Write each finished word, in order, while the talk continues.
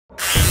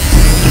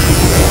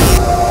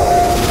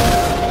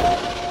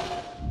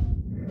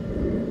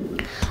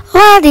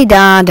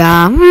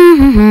La-di-da-da.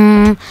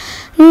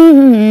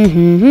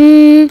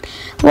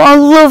 What a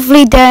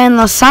lovely day in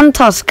Los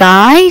Santos,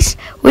 guys.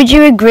 Would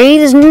you agree?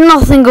 There's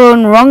nothing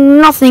going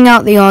wrong, nothing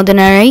out the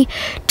ordinary.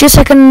 Just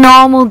like a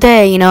normal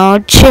day, you know,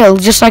 chill,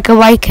 just like I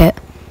like it.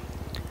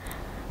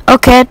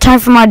 Okay, time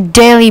for my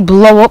daily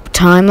blow-up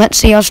time. Let's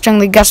see how strong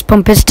the gas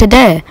pump is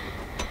today.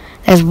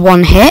 There's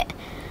 1 hit.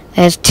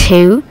 There's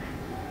 2.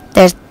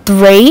 There's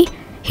 3.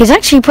 He's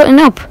actually putting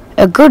up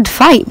a good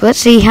fight. But let's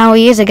see how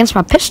he is against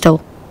my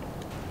pistol.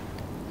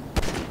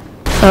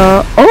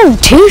 Oh,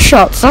 2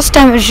 shots. Last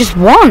time it was just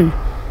 1.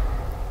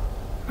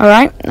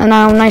 Alright, and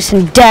now I'm nice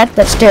and dead.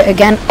 Let's do it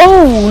again.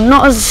 Oh,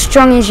 not as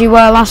strong as you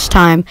were last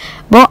time.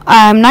 But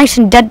I'm nice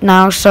and dead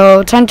now,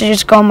 so time to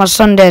just go on my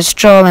Sunday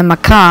stroll in my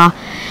car.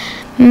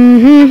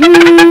 Oh,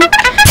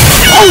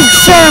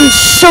 sir, I'm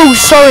so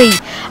sorry.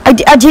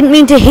 I didn't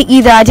mean to hit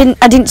you there. I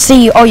didn't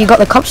see you. Oh, you got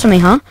the cops on me,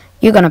 huh?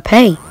 You're gonna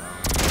pay.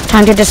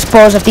 Time to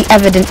dispose of the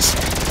evidence.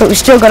 But we've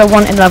still got a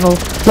wanted level.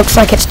 Looks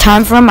like it's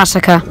time for a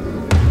massacre.